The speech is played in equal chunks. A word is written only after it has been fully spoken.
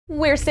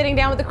We're sitting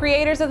down with the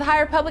creators of the High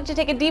Republic to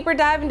take a deeper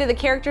dive into the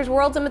characters,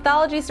 worlds, and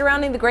mythology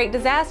surrounding the Great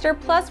Disaster.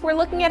 Plus, we're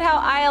looking at how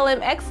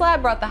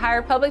ILMxLAB brought the High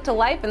Republic to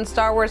life in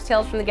Star Wars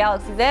Tales from the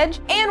Galaxy's Edge.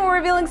 And we're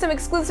revealing some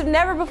exclusive,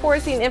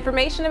 never-before-seen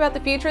information about the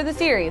future of the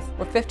series.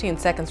 We're 15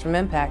 seconds from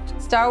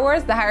impact. Star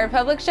Wars, the High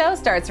Republic show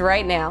starts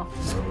right now.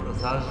 For over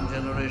 1,000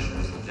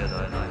 generations, the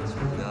Jedi Knights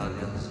were the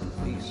guardians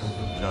of peace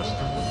and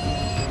justice.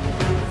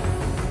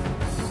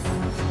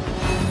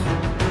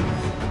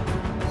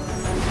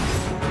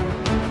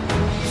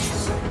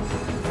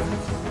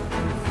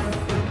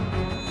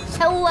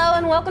 Hello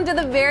and welcome to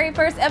the very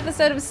first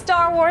episode of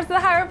Star Wars The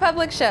High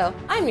Republic Show.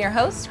 I'm your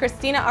host,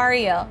 Krystina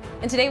Ireland,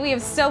 and today we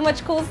have so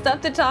much cool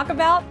stuff to talk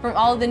about, from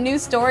all of the new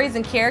stories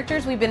and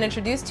characters we've been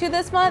introduced to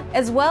this month,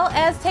 as well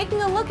as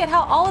taking a look at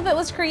how all of it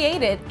was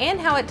created and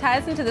how it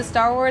ties into the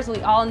Star Wars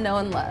we all know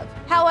and love.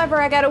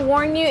 However, I gotta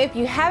warn you, if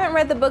you haven't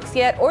read the books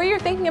yet or you're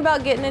thinking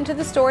about getting into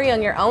the story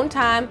on your own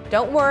time,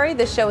 don't worry,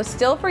 this show is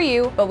still for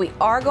you, but we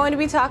are going to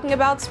be talking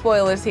about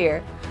spoilers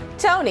here.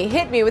 Tony,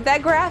 hit me with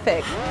that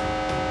graphic.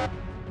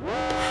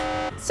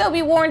 So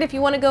be warned if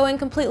you want to go in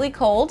completely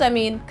cold. I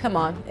mean, come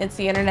on, it's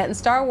the internet and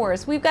Star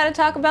Wars. We've got to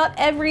talk about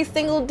every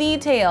single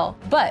detail.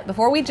 But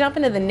before we jump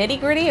into the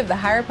nitty-gritty of the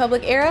High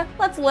Republic era,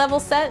 let's level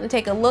set and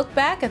take a look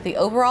back at the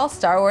overall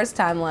Star Wars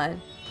timeline.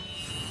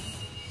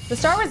 The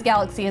Star Wars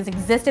galaxy has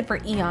existed for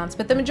eons,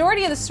 but the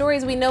majority of the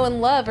stories we know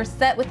and love are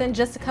set within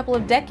just a couple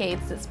of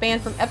decades that span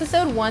from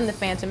Episode 1, The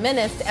Phantom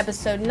Menace, to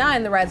Episode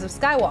 9, The Rise of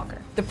Skywalker.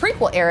 The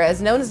prequel era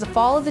is known as the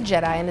Fall of the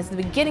Jedi and is the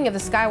beginning of the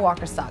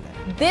Skywalker saga.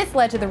 This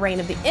led to the reign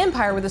of the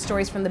Empire, where the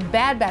stories from the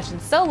Bad Batch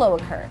and Solo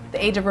occur.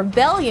 The Age of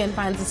Rebellion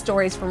finds the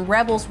stories from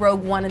Rebels,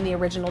 Rogue One, and the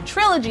original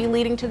trilogy,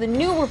 leading to the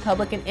New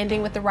Republic and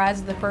ending with the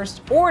Rise of the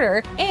First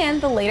Order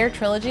and the later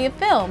trilogy of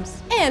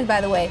films. And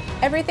by the way,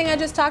 everything I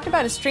just talked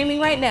about is streaming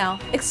right now,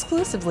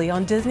 exclusively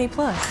on Disney+.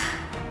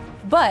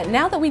 But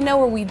now that we know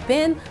where we've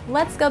been,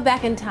 let's go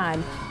back in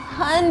time,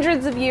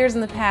 hundreds of years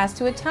in the past,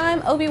 to a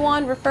time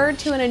Obi-Wan referred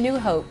to in A New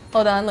Hope.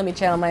 Hold on, let me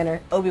channel my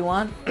inner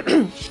Obi-Wan.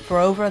 For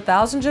over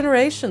 1,000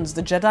 generations,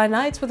 the Jedi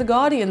Knights were the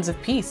guardians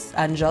of peace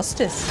and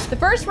justice. The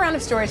first round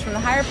of stories from the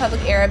High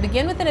Republic era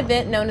begin with an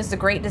event known as the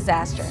Great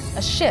Disaster.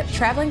 A ship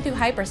traveling through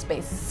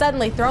hyperspace is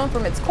suddenly thrown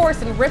from its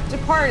course and ripped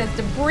apart as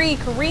debris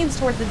careens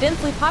towards the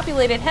densely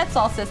populated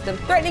Hetzal system,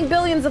 threatening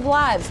billions of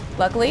lives.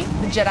 Luckily,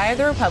 the Jedi of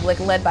the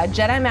Republic, led by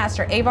Jedi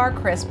Master Avar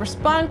Kriss,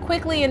 respond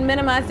quickly and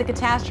minimize the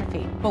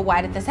catastrophe. But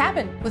why did this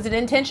happen? Was it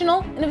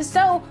intentional? And if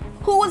so,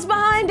 who was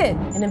behind it?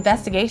 An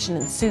investigation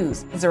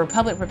ensues as the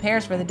Republic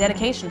prepares for the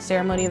dedication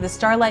ceremony of the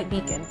Starlight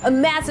Beacon, a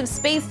massive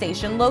space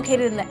station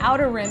located in the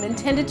Outer Rim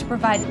intended to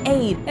provide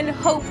aid and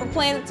hope for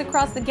planets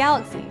across the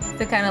galaxy.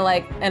 So kind of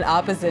like an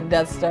opposite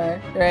Death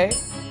Star, right?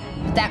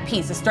 But that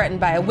piece is threatened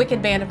by a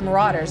wicked band of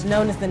marauders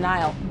known as the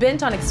Nile,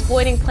 bent on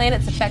exploiting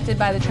planets affected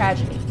by the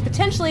tragedy,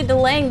 potentially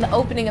delaying the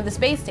opening of the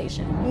space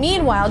station.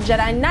 Meanwhile,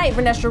 Jedi Knight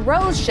Justina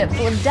Ro's ship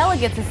full of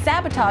delegates is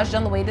sabotaged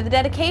on the way to the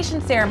dedication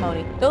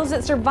ceremony. Those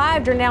that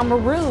survived are now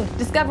marooned,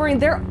 discovering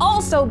they're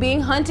also being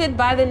hunted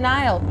by the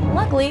Nile.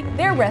 Luckily,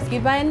 they're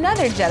rescued by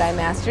another Jedi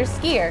Master,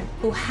 Skier,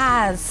 who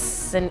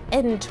has an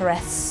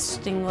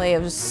interesting way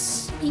of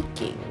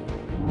speaking.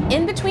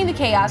 In between the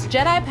chaos,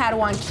 Jedi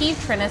Padawan Keeve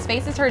Trennis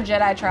faces her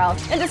Jedi trial,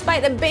 and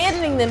despite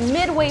abandoning them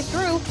midway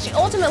through, she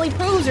ultimately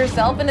proves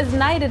herself and is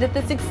knighted at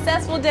the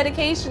successful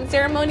dedication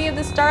ceremony of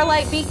the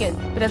Starlight Beacon.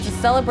 But as the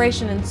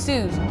celebration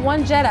ensues,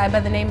 one Jedi by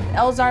the name of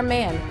Elzar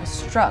Mann is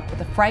struck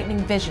with a frightening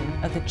vision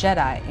of the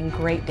Jedi in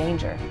great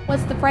danger.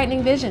 What's the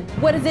frightening vision?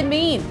 What does it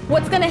mean?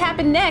 What's gonna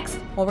happen next?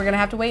 Well, we're gonna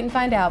have to wait and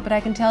find out, but I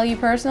can tell you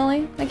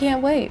personally, I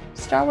can't wait.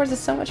 Star Wars is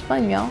so much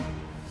fun, y'all.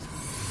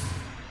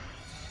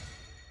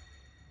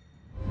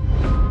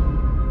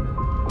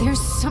 There's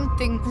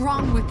something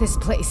wrong with this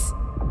place.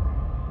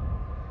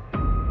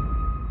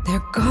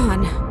 They're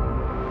gone.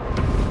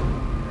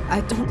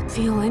 I don't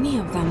feel any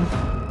of them.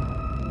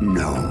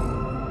 No.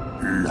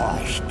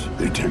 Lost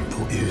the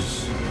temple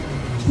is.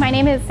 My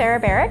name is Sarah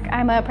Barrick.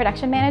 I'm a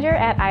production manager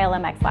at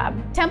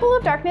ILMxLAB. Temple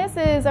of Darkness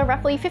is a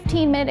roughly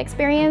 15-minute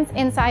experience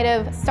inside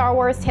of Star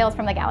Wars Tales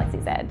from the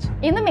Galaxy's Edge.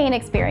 In the main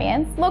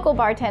experience, local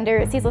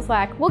bartender Cecil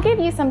Slack will give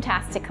you some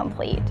tasks to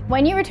complete.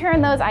 When you return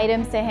those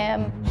items to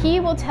him, he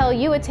will tell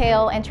you a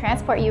tale and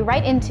transport you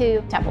right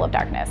into Temple of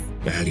Darkness.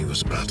 Daddy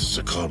was about to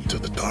succumb to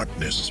the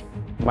darkness.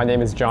 My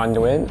name is John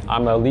Nguyen.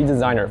 I'm a lead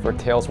designer for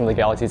Tales from the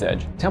Galaxy's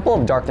Edge. Temple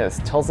of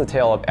Darkness tells the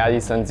tale of Adi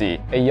Sunzi,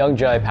 a young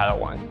Jedi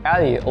Padawan.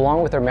 Adi,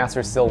 along with her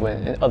master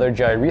Sylvan and other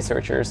Jedi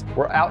researchers,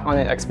 were out on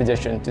an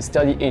expedition to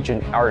study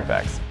ancient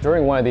artifacts.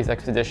 During one of these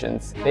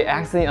expeditions, they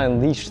accidentally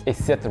unleashed a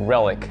Sith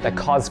relic that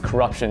caused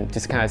corruption to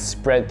kind of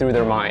spread through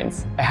their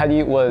minds.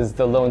 Adi was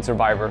the lone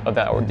survivor of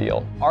that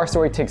ordeal. Our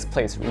story takes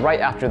place right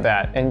after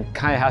that and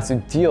kind of has to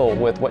deal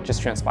with what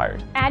just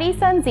transpired. Adi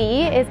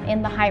Sunzi is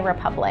in the High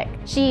Republic.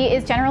 She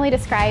is generally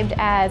described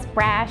as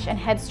brash and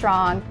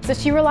headstrong, so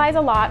she relies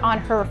a lot on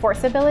her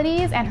force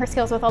abilities and her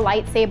skills with a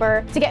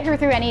lightsaber to get her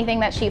through anything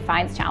that she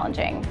finds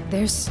challenging.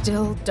 There's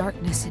still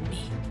darkness in me.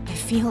 I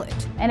feel feel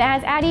it. And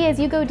as Addie, as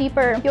you go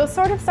deeper, you'll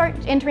sort of start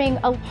entering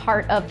a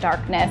heart of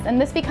darkness, and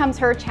this becomes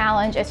her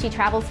challenge as she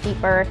travels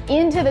deeper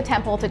into the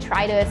temple to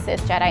try to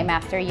assist Jedi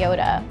Master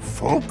Yoda.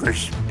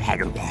 Focus,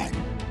 Padawan.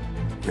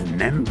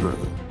 Remember,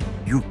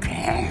 you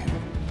can.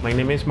 My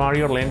name is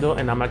Mario Orlando,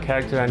 and I'm a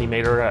character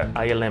animator at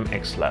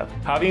ILMxLAB.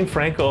 Having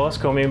Frank Oz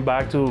coming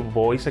back to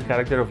voice the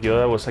character of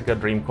Yoda was like a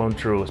dream come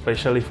true,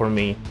 especially for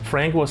me.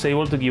 Frank was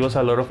able to give us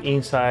a lot of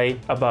insight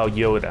about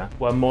Yoda,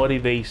 what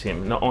motivates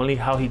him, not only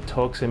how he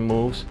talks and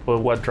moves, but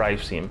what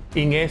drives him.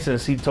 In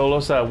essence, he told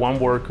us that one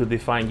word could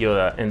define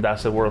Yoda, and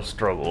that's the word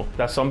struggle.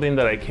 That's something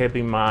that I kept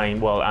in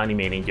mind while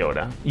animating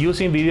Yoda.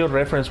 Using video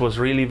reference was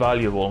really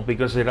valuable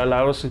because it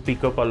allowed us to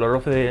pick up a lot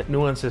of the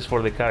nuances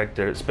for the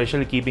character,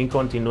 especially keeping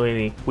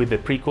continuity with the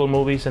prequel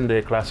movies and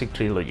the classic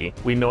trilogy.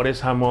 We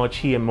noticed how much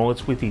he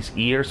emotes with his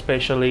ear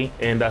especially,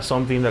 and that's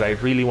something that I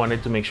really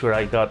wanted to make sure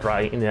I got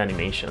right in the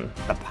animation.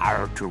 The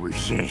power to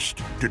resist,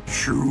 to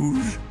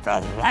choose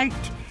the light,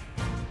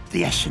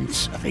 the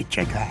essence of a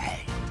Jedi.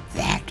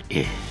 That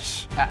is.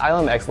 At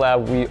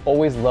ILMxLAB, we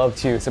always love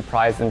to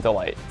surprise and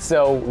delight.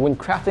 So when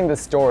crafting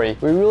this story,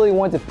 we really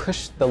wanted to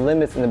push the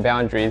limits and the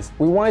boundaries.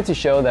 We wanted to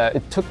show that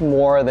it took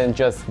more than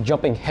just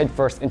jumping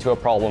headfirst into a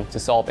problem to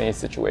solve any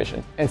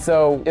situation. And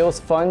so it was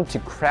fun to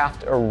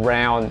craft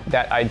around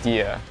that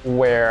idea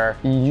where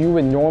you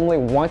would normally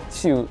want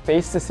to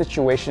face the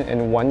situation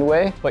in one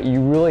way, but you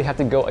really have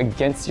to go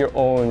against your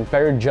own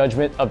better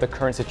judgment of the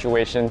current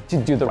situation to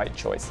do the right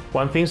choice.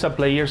 One thing that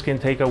players can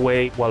take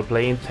away while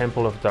playing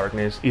Temple of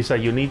Darkness is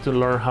that you need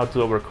to learn how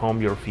to overcome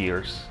your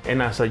fears.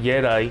 And as a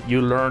Jedi,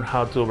 you learn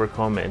how to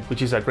overcome it,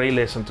 which is a great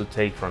lesson to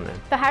take from it.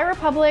 The High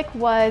Republic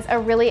was a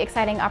really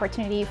exciting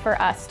opportunity for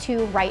us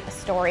to write a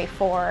story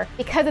for.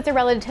 Because it's a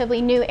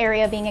relatively new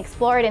area being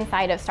explored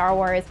inside of Star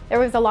Wars, there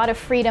was a lot of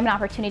freedom and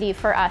opportunity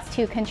for us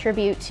to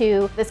contribute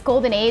to this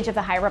golden age of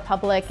the High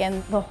Republic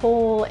and the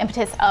whole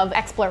impetus of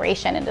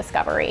exploration and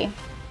discovery.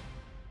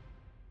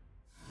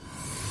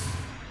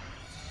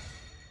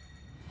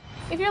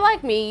 If you're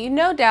like me, you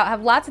no doubt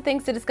have lots of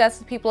things to discuss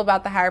with people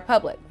about the High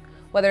Republic,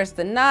 whether it's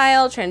the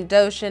Nihil,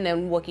 Trandoshan,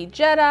 and Wookiee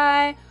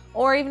Jedi,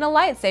 or even a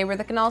lightsaber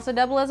that can also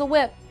double as a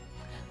whip.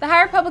 The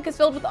High Republic is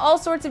filled with all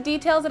sorts of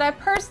details that I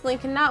personally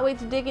cannot wait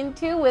to dig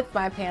into with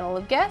my panel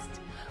of guests.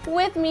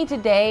 With me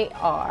today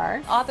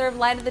are author of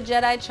Light of the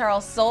Jedi,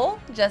 Charles Soule,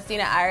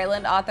 Justina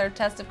Ireland, author of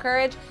Test of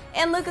Courage,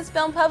 and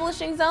Lucasfilm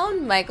Publishing's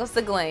own Michael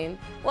Siglain.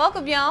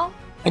 Welcome, y'all.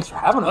 Thanks for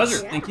having us.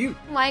 Pleasure. Thank you.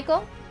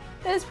 Michael,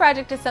 this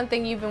project is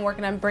something you've been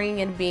working on bringing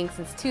into being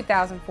since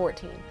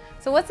 2014.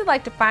 So what's it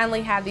like to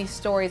finally have these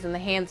stories in the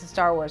hands of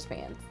Star Wars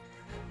fans?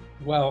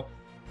 Well,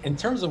 in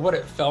terms of what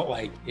it felt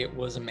like, it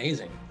was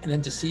amazing. And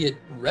then to see it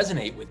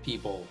resonate with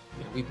people,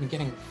 we've been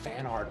getting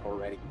fan art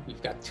already.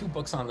 We've got 2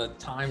 books on the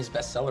Times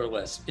bestseller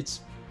list.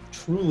 It's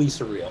truly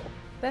surreal.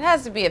 That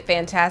has to be a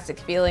fantastic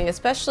feeling,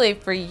 especially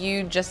for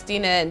you,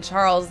 Justina and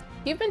Charles.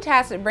 You've been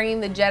tasked with bringing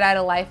the Jedi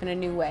to life in a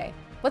new way.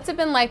 What's it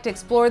been like to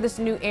explore this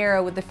new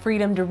era with the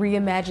freedom to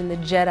reimagine the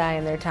Jedi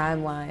in their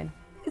timeline?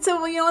 So,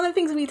 one of the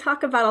things we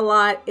talk about a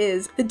lot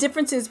is the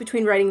differences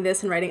between writing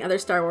this and writing other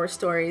Star Wars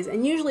stories.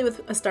 And usually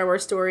with a Star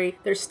Wars story,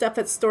 there's stuff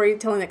that's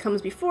storytelling that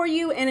comes before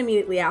you and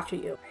immediately after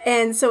you.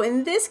 And so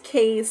in this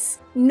case,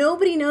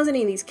 nobody knows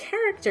any of these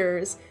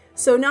characters.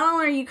 So not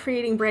only are you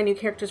creating brand new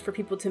characters for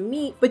people to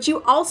meet, but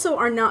you also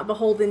are not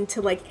beholden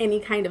to like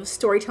any kind of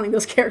storytelling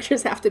those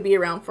characters have to be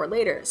around for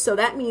later. So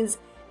that means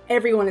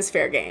everyone is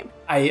fair game.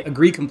 I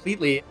agree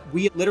completely.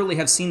 We literally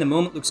have seen the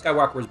moment Luke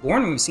Skywalker was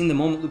born, and we've seen the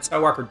moment Luke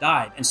Skywalker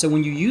died. And so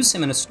when you use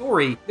him in a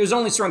story, there's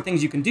only certain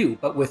things you can do.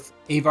 But with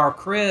Avar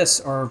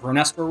Kriss, or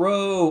Vernestra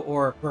Ro,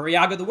 or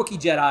Buriaga the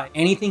Wookiee Jedi,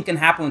 anything can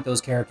happen with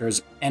those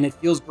characters. And it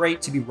feels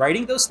great to be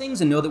writing those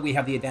things and know that we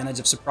have the advantage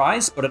of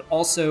surprise, but it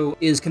also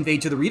is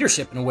conveyed to the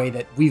readership in a way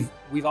that we've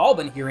all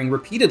been hearing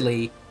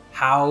repeatedly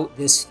how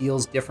this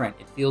feels different.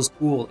 It feels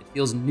cool. It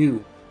feels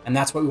new. And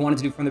that's what we wanted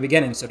to do from the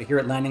beginning, so to hear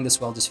it landing this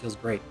well just feels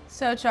great.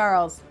 So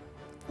Charles,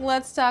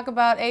 let's talk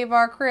about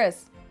Avar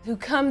Kriss, who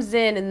comes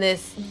in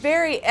this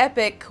very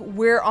epic,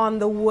 we're on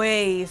the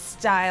way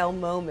style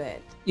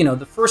moment.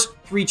 The first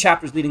 3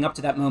 chapters leading up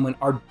to that moment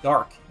are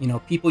dark.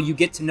 People you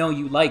get to know,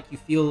 you like, you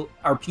feel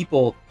are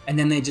people, and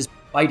then they just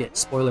bite it.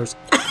 Spoilers.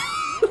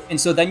 And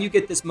so then you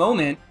get this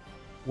moment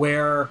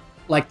where,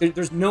 like,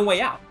 there's no way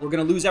out. We're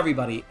going to lose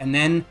everybody. And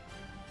then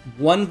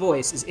one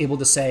voice is able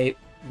to say,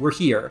 we're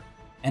here.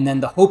 And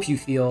then the hope you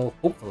feel,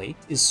 hopefully,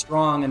 is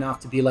strong enough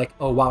to be like,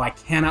 oh, wow, I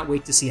cannot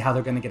wait to see how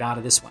they're going to get out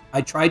of this one.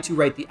 I tried to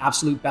write the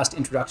absolute best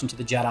introduction to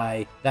the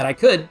Jedi that I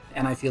could,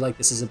 and I feel like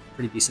this is a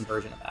pretty decent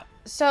version of that.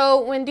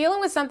 So when dealing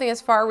with something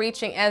as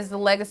far-reaching as the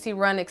Legacy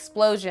Run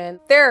explosion,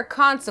 there are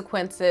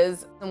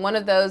consequences, and one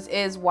of those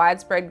is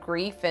widespread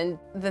grief and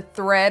the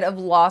thread of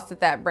loss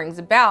that brings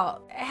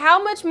about.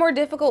 How much more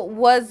difficult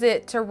was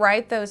it to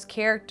write those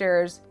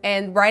characters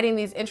and writing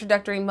these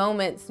introductory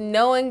moments,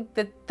 knowing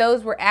that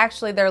those were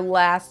actually their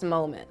last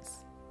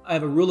moments? I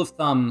have a rule of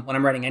thumb when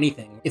I'm writing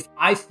anything. If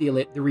I feel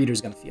it, the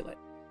reader's going to feel it.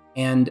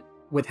 And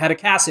with Hedda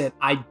Cassett,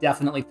 I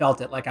definitely felt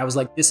it. Like, I was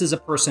like, this is a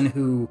person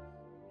who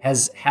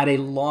has had a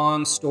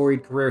long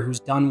storied career, who's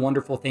done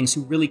wonderful things,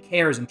 who really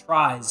cares and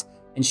tries,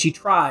 and she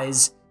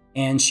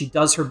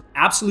does her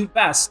absolute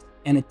best,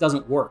 and it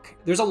doesn't work.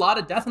 There's a lot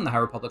of death in the High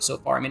Republic so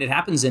far. I mean, it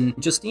happens in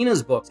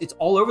Justina's books. It's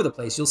all over the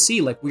place. You'll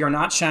see, like, we are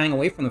not shying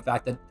away from the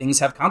fact that things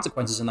have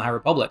consequences in the High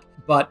Republic.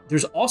 But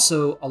there's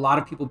also a lot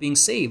of people being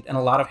saved, and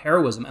a lot of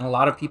heroism, and a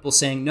lot of people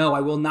saying, no,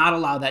 I will not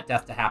allow that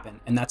death to happen.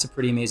 And that's a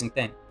pretty amazing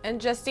thing.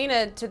 And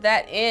Justina, to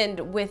that end,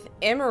 with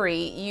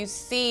Emery, you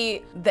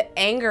see the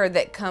anger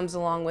that comes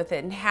along with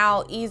it and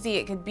how easy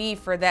it could be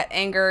for that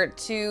anger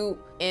to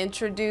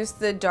introduce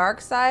the dark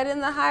side in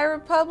the High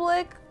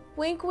Republic.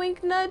 Wink,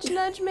 wink, nudge,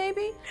 nudge,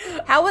 maybe?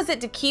 How was it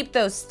to keep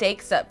those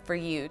stakes up for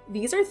you?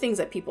 These are things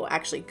that people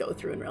actually go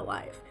through in real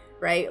life,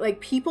 right?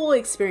 Like, people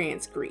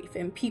experience grief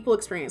and people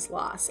experience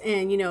loss.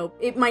 And, you know,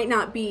 it might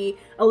not be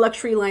a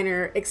luxury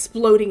liner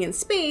exploding in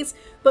space,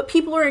 but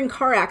people are in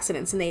car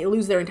accidents and they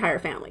lose their entire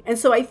family. And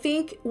so I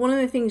think one of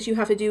the things you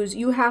have to do is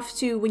you have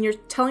to, when you're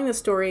telling the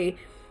story,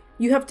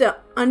 you have to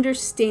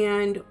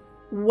understand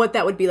what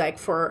that would be like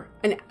for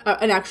an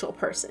actual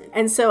person.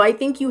 And so I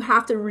think you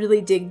have to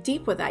really dig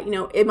deep with that. You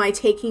know, am I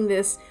taking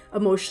this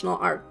emotional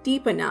arc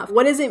deep enough?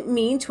 What does it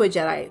mean to a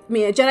Jedi? I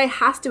mean, a Jedi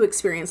has to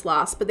experience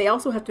loss, but they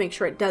also have to make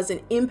sure it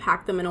doesn't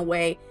impact them in a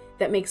way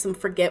that makes them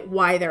forget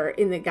why they're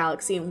in the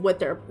galaxy and what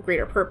their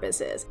greater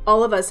purpose is.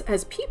 All of us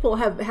as people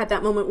have had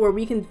that moment where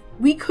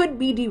we could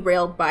be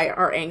derailed by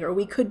our anger.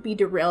 We could be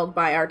derailed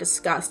by our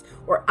disgust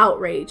or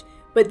outrage.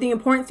 But the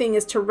important thing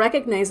is to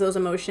recognize those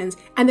emotions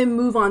and then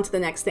move on to the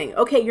next thing.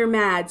 Okay, you're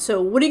mad,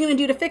 so what are you going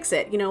to do to fix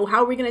it? You know,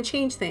 how are we going to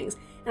change things?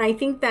 And I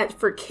think that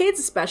for kids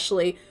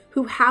especially,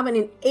 who have an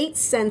innate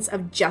sense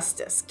of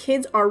justice,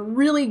 kids are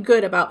really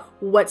good about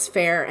what's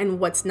fair and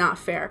what's not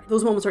fair.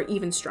 Those moments are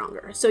even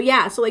stronger. So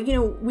yeah, so like, you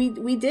know,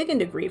 we dig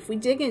into grief, we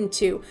dig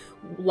into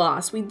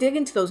loss, we dig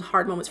into those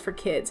hard moments for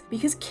kids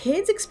because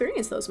kids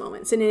experience those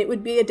moments, and it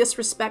would be a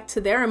disrespect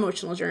to their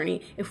emotional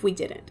journey if we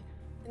didn't.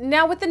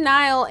 Now with the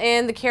Nile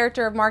and the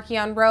character of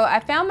Marchion Ro,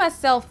 I found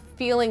myself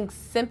feeling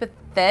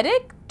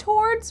sympathetic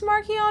towards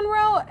Marchion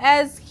Ro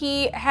as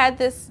he had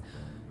this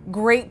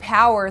great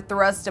power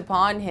thrust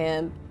upon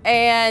him,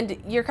 and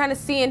you're kind of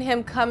seeing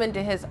him come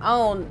into his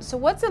own. So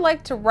what's it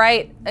like to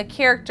write a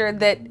character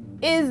that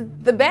is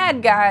the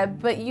bad guy,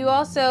 but you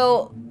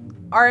also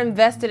are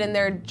invested in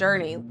their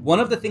journey? One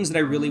of the things that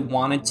I really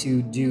wanted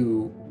to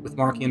do with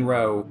Marchion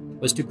Ro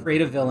was to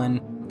create a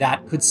villain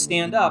that could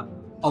stand up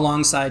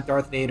alongside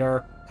Darth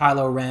Vader,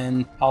 Kylo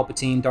Ren,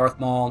 Palpatine, Darth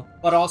Maul,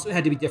 but also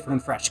had to be different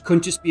and fresh.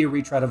 Couldn't just be a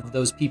retread of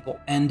those people.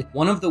 And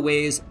one of the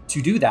ways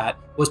to do that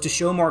was to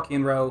show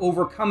Marchion Ro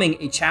overcoming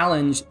a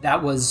challenge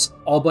that was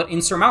all but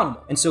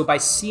insurmountable. And so by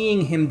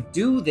seeing him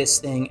do this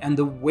thing and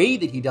the way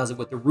that he does it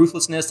with the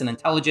ruthlessness and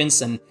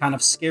intelligence and kind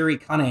of scary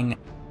cunning,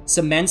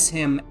 cements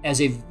him as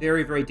a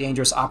very, very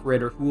dangerous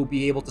operator who will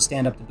be able to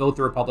stand up to both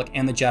the Republic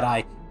and the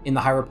Jedi in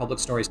the High Republic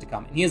stories to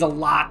come. And he has a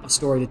lot of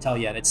story to tell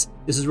yet.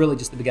 This is really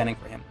just the beginning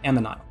for him and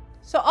the Nile.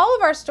 So all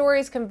of our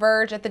stories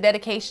converge at the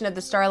dedication of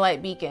the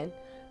Starlight Beacon.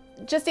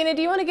 Justina,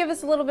 do you want to give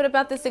us a little bit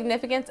about the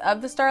significance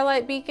of the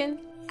Starlight Beacon?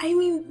 I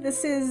mean,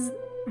 This is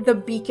the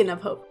beacon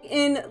of hope.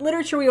 In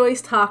literature, we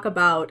always talk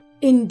about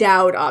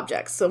endowed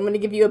objects. So I'm going to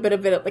give you a bit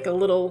of it, like a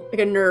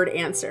nerd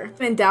answer.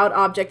 An endowed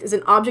object is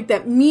an object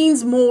that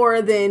means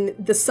more than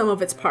the sum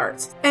of its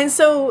parts. And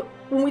so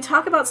when we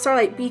talk about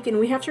Starlight Beacon,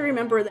 we have to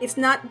remember that it's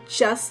not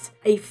just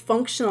a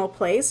functional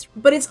place,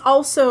 but it's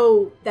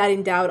also that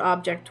endowed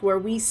object where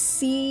we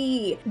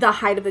see the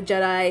height of the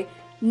Jedi,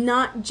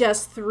 not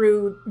just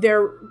through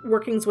their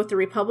workings with the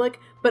Republic,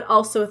 but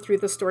also through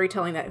the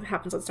storytelling that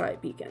happens on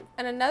Starlight Beacon.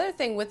 And another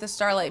thing with the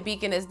Starlight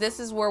Beacon is this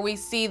is where we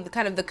see the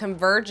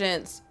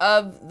convergence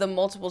of the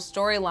multiple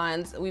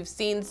storylines. We've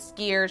seen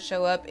Skier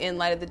show up in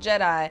Light of the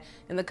Jedi,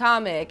 in the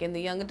comic, in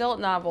the young adult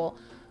novel.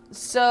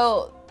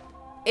 So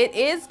it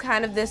is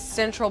kind of this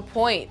central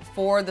point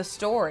for the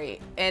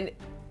story, and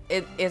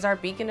it is our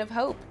beacon of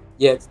hope.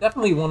 Yeah, it's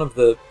definitely one of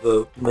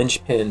the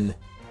linchpin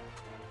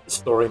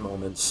story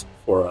moments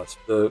for us.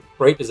 The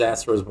Great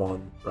Disaster is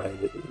one, right?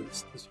 It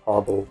is this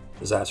horrible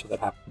disaster that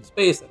happened in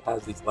space that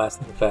has these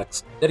lasting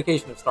effects.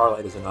 Dedication of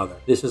Starlight is another.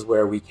 This is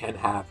where we can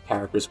have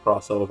characters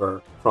cross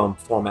over from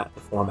format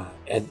to format.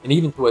 And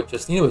even to what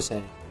Justina was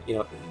saying, you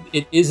know,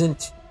 it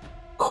isn't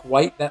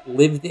quite that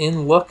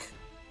lived-in look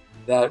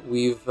that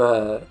we've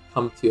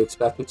come to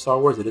expect with Star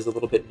Wars. It is a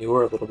little bit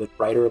newer, a little bit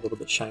brighter, a little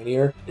bit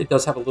shinier. It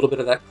does have a little bit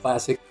of that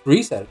classic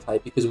reset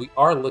type because we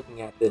are looking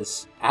at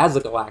this as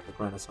a galactic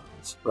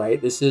renaissance, right?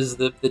 This is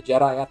the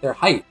Jedi at their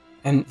height.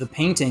 And the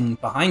painting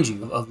behind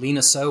you of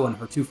Lina So and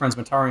her two friends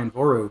Matari and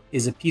Voru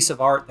is a piece of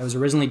art that was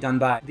originally done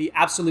by the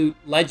absolute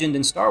legend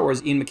in Star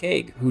Wars, Ian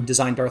McCaig, who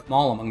designed Darth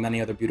Maul, among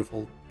many other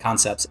beautiful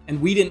concepts.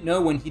 And we didn't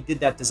know when he did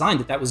that design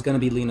that was going to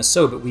be Lina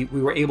So, but we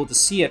were able to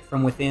see it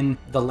from within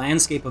the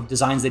landscape of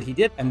designs that he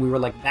did. And we were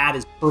like, that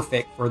is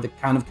perfect for the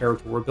kind of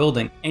character we're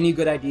building. Any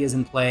good ideas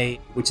in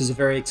play, which is a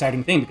very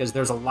exciting thing because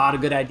there's a lot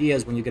of good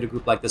ideas when you get a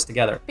group like this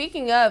together.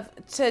 Speaking of,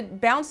 to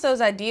bounce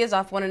those ideas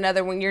off one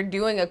another when you're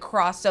doing a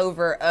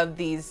crossover of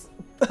these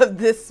of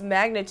this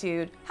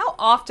magnitude, how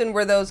often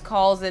were those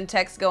calls and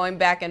texts going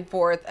back and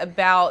forth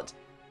about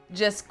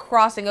just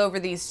crossing over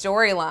these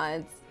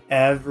storylines?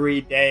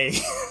 Every day.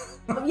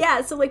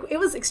 Yeah, so like it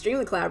was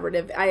extremely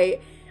collaborative.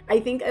 I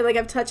think, like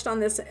I've touched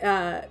on this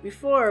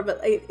before, but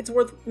it's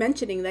worth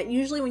mentioning that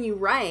usually when you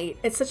write,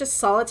 it's such a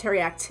solitary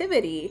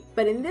activity.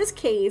 But in this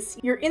case,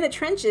 you're in the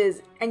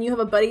trenches and you have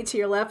a buddy to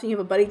your left and you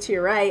have a buddy to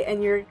your right,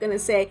 and you're going to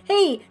say,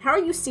 hey, how are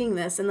you seeing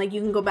this? And like you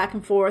can go back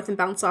and forth and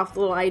bounce off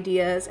little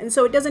ideas. And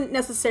so it doesn't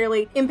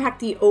necessarily impact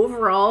the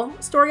overall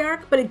story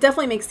arc, but it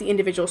definitely makes the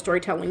individual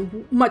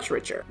storytelling much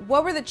richer.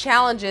 What were the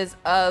challenges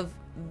of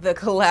the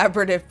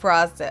collaborative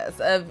process,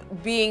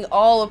 of being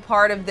all a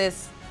part of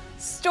this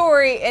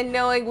story and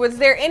knowing, was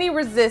there any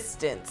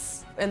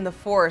resistance in the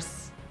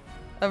force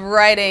of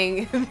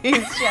writing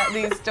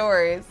these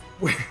stories?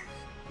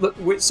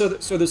 Look, so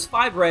there's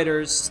 5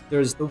 writers.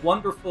 There's the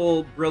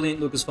wonderful, brilliant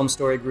Lucasfilm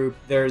Story Group.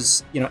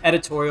 There's,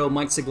 editorial,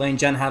 Mike Siglain,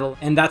 Jen Heddle,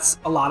 and that's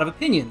a lot of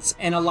opinions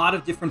and a lot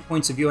of different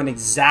points of view on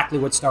exactly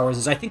what Star Wars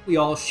is. I think we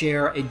all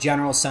share a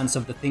general sense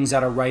of the things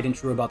that are right and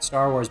true about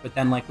Star Wars, but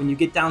then like when you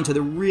get down to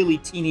the really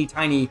teeny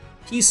tiny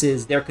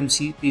pieces, there can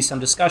be some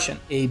discussion.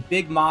 A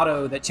big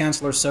motto that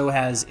Chancellor So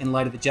has in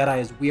Light of the Jedi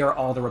is, we are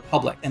all the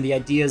Republic. And the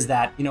idea is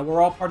that,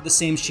 we're all part of the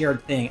same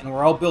shared thing and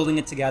we're all building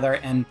it together.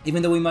 And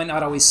even though we might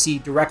not always see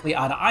directly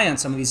eye to eye on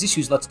some of these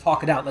issues, let's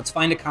talk it out. Let's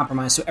find a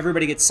compromise so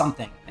everybody gets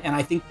something. And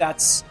I think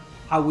that's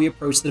how we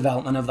approach the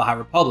development of the High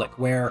Republic,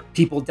 where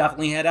people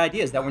definitely had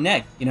ideas that were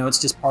neg. It's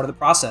just part of the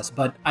process.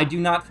 But I do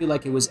not feel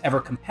like it was ever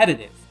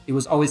competitive. It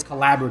was always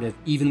collaborative,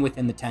 even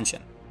within the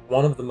tension.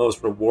 One of the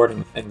most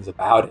rewarding things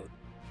about it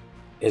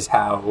is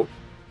how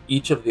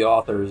each of the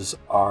authors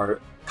are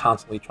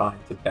constantly trying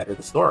to better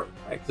the story,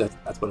 right? Because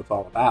that's what it's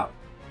all about.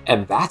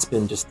 And that's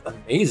been just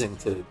amazing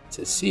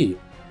to see.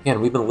 Again,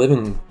 we've been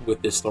living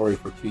with this story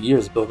for 2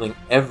 years, building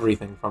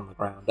everything from the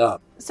ground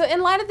up. So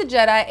in Light of the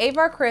Jedi,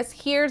 Avar Kriss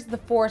hears the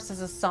Force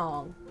as a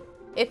song.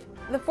 If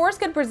the Force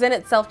could present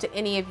itself to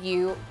any of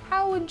you,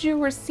 how would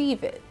you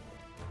receive it?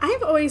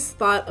 I've always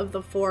thought of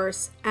the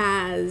Force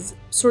as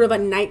sort of a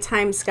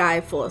nighttime sky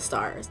full of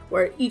stars,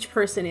 where each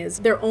person is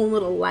their own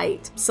little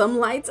light. Some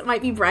lights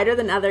might be brighter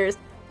than others,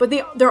 but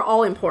they're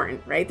all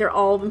important, right? They're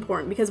all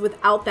important because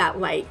without that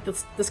light,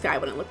 the sky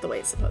wouldn't look the way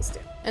it's supposed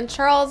to. And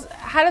Charles,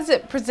 how does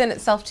it present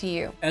itself to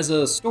you? As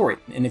a story.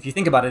 And if you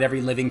think about it,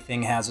 every living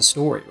thing has a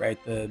story,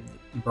 right? The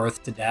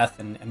birth to death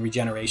and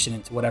regeneration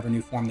into whatever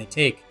new form they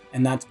take.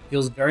 And that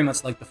feels very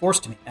much like the Force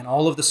to me. And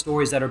all of the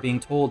stories that are being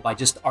told by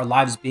just our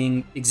lives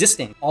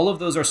existing, all of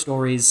those are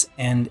stories,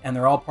 and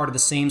they're all part of the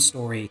same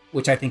story,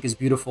 which I think is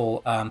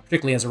beautiful,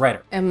 particularly as a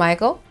writer. And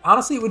Michael?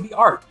 Honestly, it would be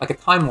art, like a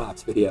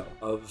time-lapse video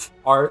of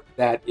art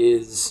that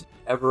is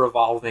ever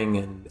evolving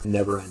and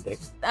never ending.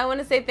 I want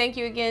to say thank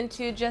you again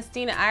to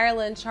Justina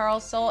Ireland,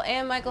 Charles Soule,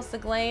 and Michael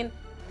Siglain.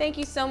 Thank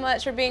you so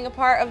much for being a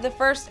part of the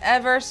first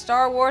ever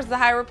Star Wars The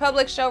High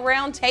Republic Show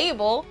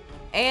Roundtable.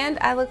 And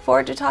I look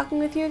forward to talking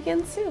with you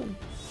again soon.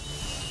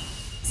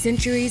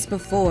 Centuries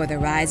before the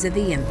rise of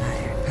the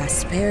Empire,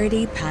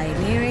 prosperity,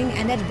 pioneering,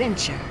 and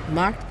adventure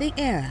marked the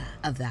era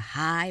of the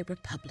High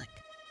Republic.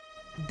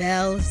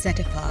 Bel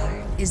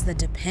Zettifar is the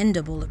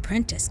dependable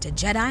apprentice to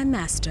Jedi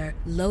Master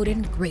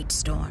Loden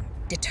Greatstorm.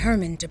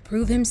 Determined to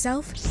prove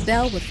himself,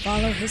 Bel would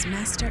follow his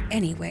master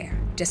anywhere,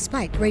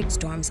 despite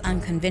Greatstorm's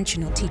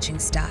unconventional teaching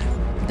style.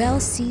 Bel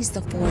sees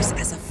the Force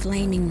as a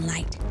flaming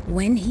light.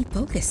 When he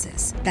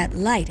focuses, that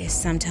light is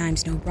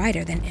sometimes no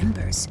brighter than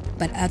embers,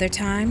 but other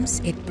times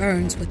it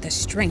burns with the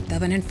strength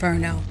of an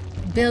inferno.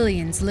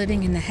 Billions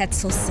living in the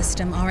Hetzel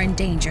system are in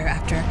danger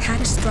after a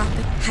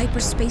catastrophic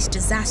hyperspace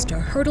disaster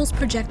hurtles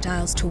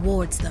projectiles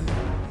towards them.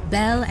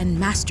 Bel and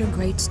Master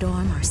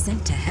Greatstorm are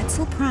sent to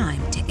Hetzel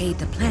Prime to aid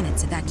the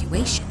planet's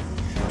evacuation.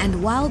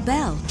 And while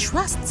Bel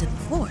trusts in the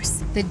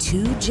Force, the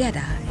two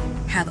Jedi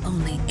have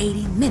only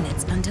 80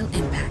 minutes until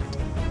impact.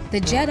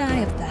 The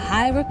Jedi of the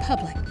High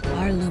Republic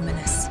are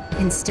luminous,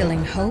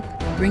 instilling hope,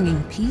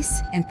 bringing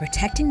peace, and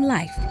protecting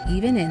life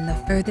even in the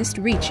furthest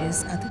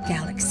reaches of the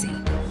galaxy.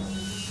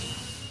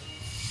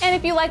 And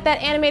if you like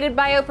that animated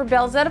bio for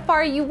Bel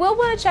Zettifar, you will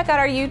want to check out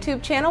our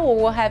YouTube channel where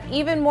we'll have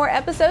even more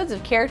episodes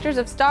of characters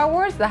of Star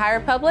Wars, The High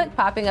Republic,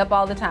 popping up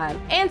all the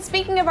time. And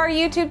speaking of our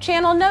YouTube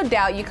channel, no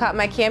doubt you caught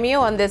my cameo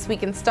on This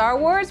Week in Star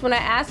Wars when I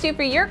asked you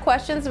for your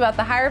questions about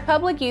The High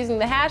Republic using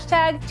the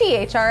hashtag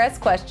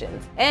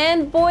THRSQuestions.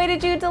 And boy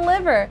did you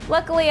deliver!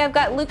 Luckily I've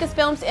got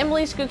Lucasfilm's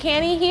Emily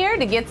Scrucani here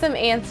to get some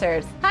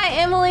answers. Hi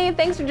Emily,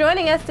 thanks for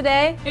joining us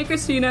today. Hey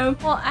Krystina.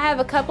 Well, I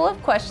have a couple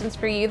of questions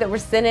for you that were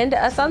sent in to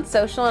us on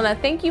social, and I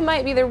think you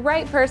might be the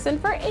right person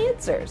for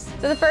answers.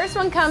 So the first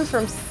one comes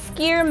from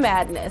skier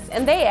madness,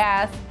 and they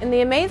ask, in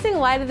the amazing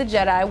light of the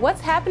Jedi,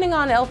 what's happening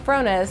on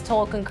Elfrona is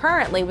told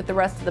concurrently with the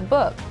rest of the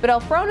book, but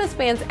Elfrona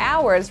spans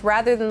hours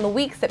rather than the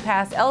weeks that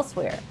pass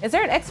elsewhere. Is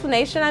there an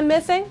explanation I'm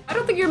missing? I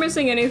don't think you're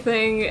missing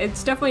anything.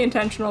 It's definitely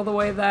intentional the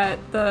way that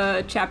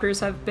the chapters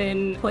have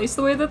been placed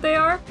the way that they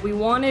are. We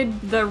wanted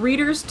the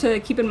readers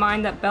to keep in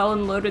mind that Bell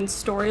and Loden's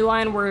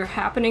storyline were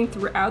happening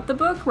throughout the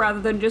book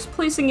rather than just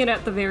placing it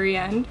at the very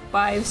end.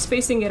 By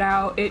spacing it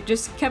out, it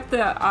just kept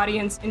the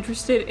audience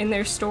interested in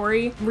their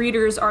story.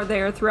 Readers are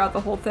there throughout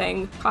the whole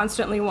thing,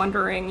 constantly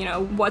wondering, you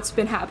know, what's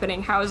been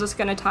happening, how is this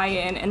going to tie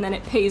in, and then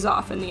it pays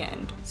off in the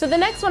end. So the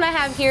next one I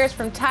have here is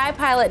from TIE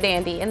Pilot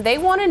Dandy, and they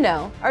want to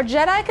know, are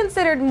Jedi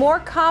considered more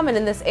common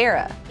in this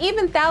era?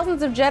 Even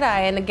thousands of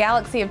Jedi in a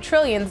galaxy of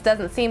trillions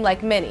doesn't seem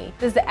like many.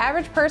 Does the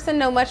average person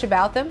know much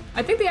about them?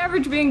 I think the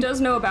average being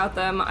does know about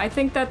them. I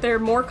think that they're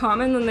more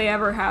common than they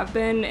ever have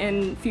been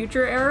in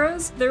future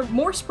eras. They're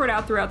more spread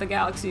out throughout the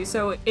galaxy,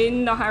 so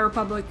in the High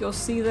Republic you'll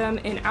see them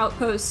in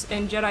outposts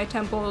and Jedi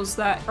temples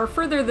that are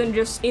further than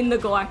just in the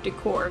galactic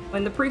core.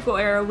 In the prequel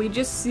era, we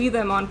just see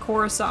them on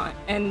Coruscant,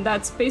 and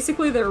that's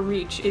basically their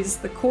reach, is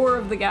the core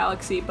of the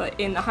galaxy, but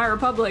in the High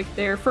Republic,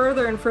 they're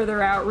further and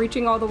further out,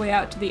 reaching all the way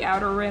out to the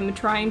Outer Rim,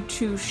 trying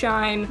to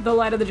shine the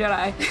light of the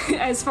Jedi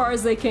as far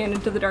as they can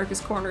into the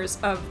darkest corners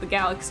of the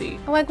galaxy.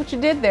 I like what you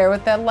did there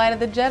with that light of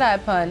the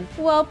Jedi pun.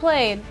 Well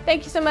played.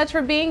 Thank you so much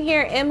for being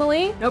here,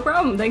 Emily. No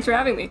problem. Thanks for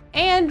having me.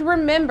 And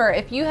remember,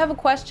 if you have a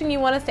question you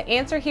want us to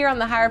answer here on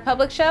the High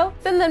Republic Show,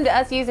 send them to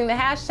us using the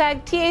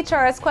hashtag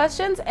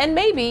THRSquestions, and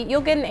maybe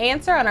you'll get an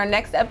answer on our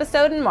next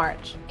episode in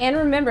March. And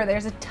remember,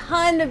 there's a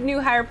ton of new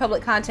High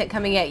Republic content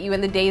coming at you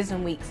in the days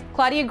and weeks.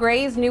 Claudia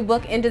Grey's new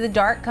book, Into the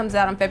Dark, comes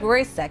out on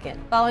February 2nd,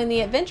 following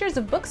the adventures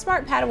of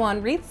book-smart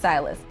Padawan Reed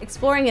Silas,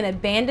 exploring an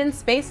abandoned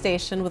space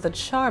station with a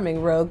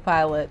charming rogue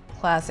pilot.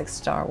 Classic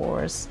Star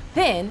Wars.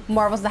 Then,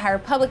 Marvel's The High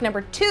Republic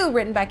 #2,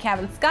 written by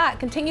Cavan Scott,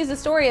 continues the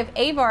story of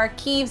Avar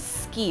Keeve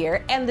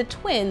Skier and the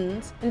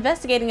twins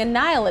investigating a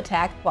Nihil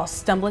attack while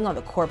stumbling on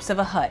the corpse of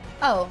a Hutt.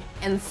 Oh,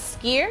 and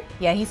Skier?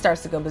 Yeah, he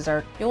starts to go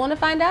berserk. You'll want to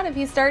find out if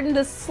he's starting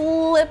to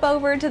slip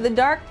over to the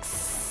dark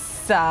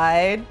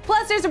side.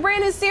 Plus, there's a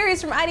brand new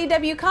series from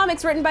IDW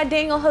Comics written by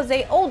Daniel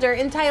Jose Older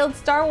entitled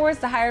Star Wars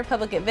The High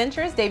Republic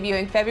Adventures,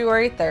 debuting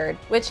February 3rd,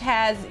 which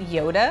has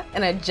Yoda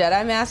and a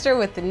Jedi Master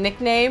with the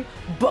nickname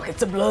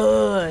Buckets of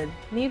Blood.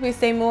 Need we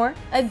say more?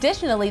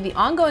 Additionally, the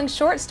ongoing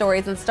short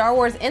stories in Star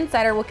Wars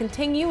Insider will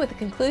continue with the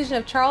conclusion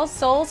of Charles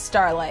Soule's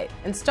Starlight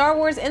and Star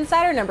Wars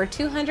Insider number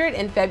 200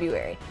 in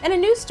February, and a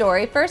new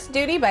story, First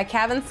Duty by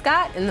Cavan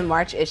Scott, in the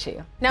March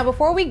issue. Now,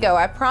 before we go,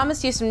 I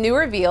promised you some new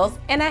reveals,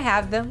 and I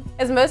have them.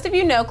 As most of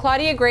you know,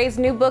 Claudia Grey's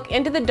new book,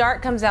 Into the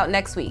Dark, comes out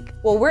next week.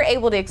 Well, we're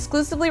able to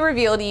exclusively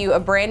reveal to you a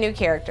brand new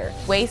character,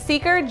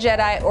 Wayseeker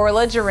Jedi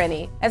Orla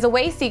Jareni. As a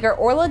Wayseeker,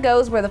 Orla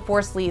goes where the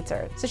Force leads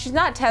her, so she's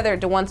not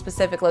tethered to one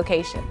specific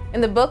location.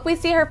 In the book, we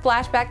see her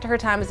flashback to her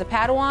time as a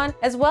Padawan,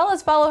 as well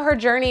as follow her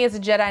journey as a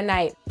Jedi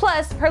Knight.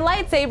 Plus, her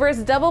lightsaber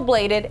is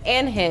double-bladed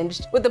and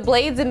hinged, with the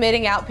blades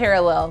emitting out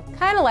parallel,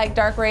 kind of like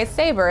Dark Rey's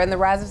saber in The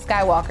Rise of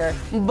Skywalker.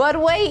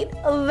 But wait,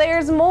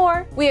 there's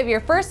more! We have your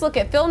first look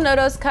at Phil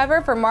Noto's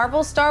cover for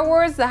Marvel's Star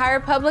Wars The High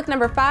Republic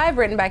 #5,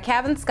 written by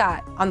Cavan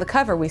Scott. On the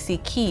cover, we see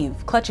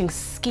Keeve clutching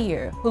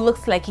Skier, who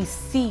looks like he's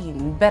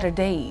seen better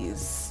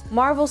days.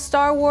 Marvel's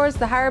Star Wars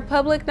The High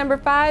Republic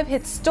 #5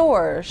 hits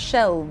store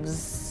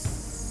shelves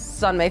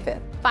on May 5th.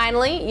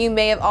 Finally, you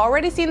may have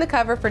already seen the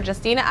cover for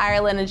Justina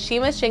Ireland and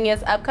Shima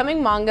Shinya's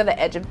upcoming manga, The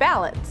Edge of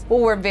Balance. Well,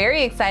 we're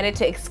very excited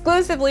to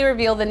exclusively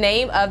reveal the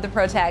name of the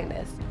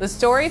protagonist. The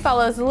story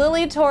follows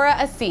Lily Tora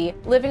Asi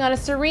living on a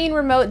serene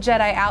remote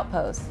Jedi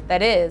outpost.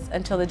 That is,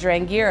 until the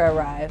Drangira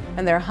arrive,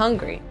 and they're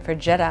hungry for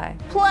Jedi.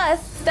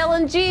 Plus,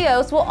 Stellan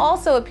Gios will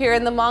also appear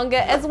in the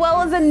manga, as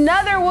well as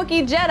another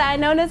Wookiee Jedi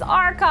known as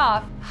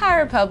Arkoff.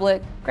 High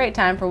Republic. Great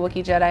time for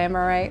Wookiee Jedi, am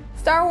I right?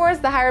 Star Wars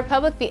The High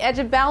Republic The Edge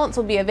of Balance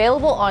will be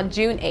available on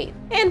June 8th.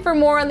 And for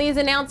more on these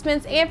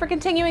announcements and for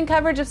continuing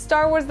coverage of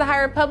Star Wars The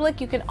High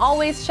Republic, you can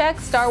always check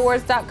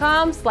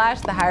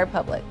StarWars.com/The High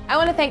Republic. I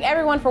want to thank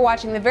everyone for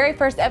watching the very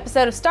first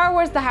episode of Star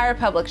Wars The High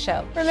Republic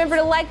Show. Remember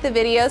to like the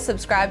video,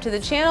 subscribe to the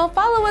channel,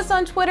 follow us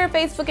on Twitter,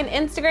 Facebook, and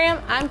Instagram.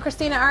 I'm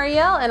Krystina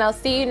Ariel, and I'll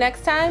see you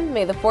next time.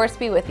 May the Force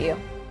be with you.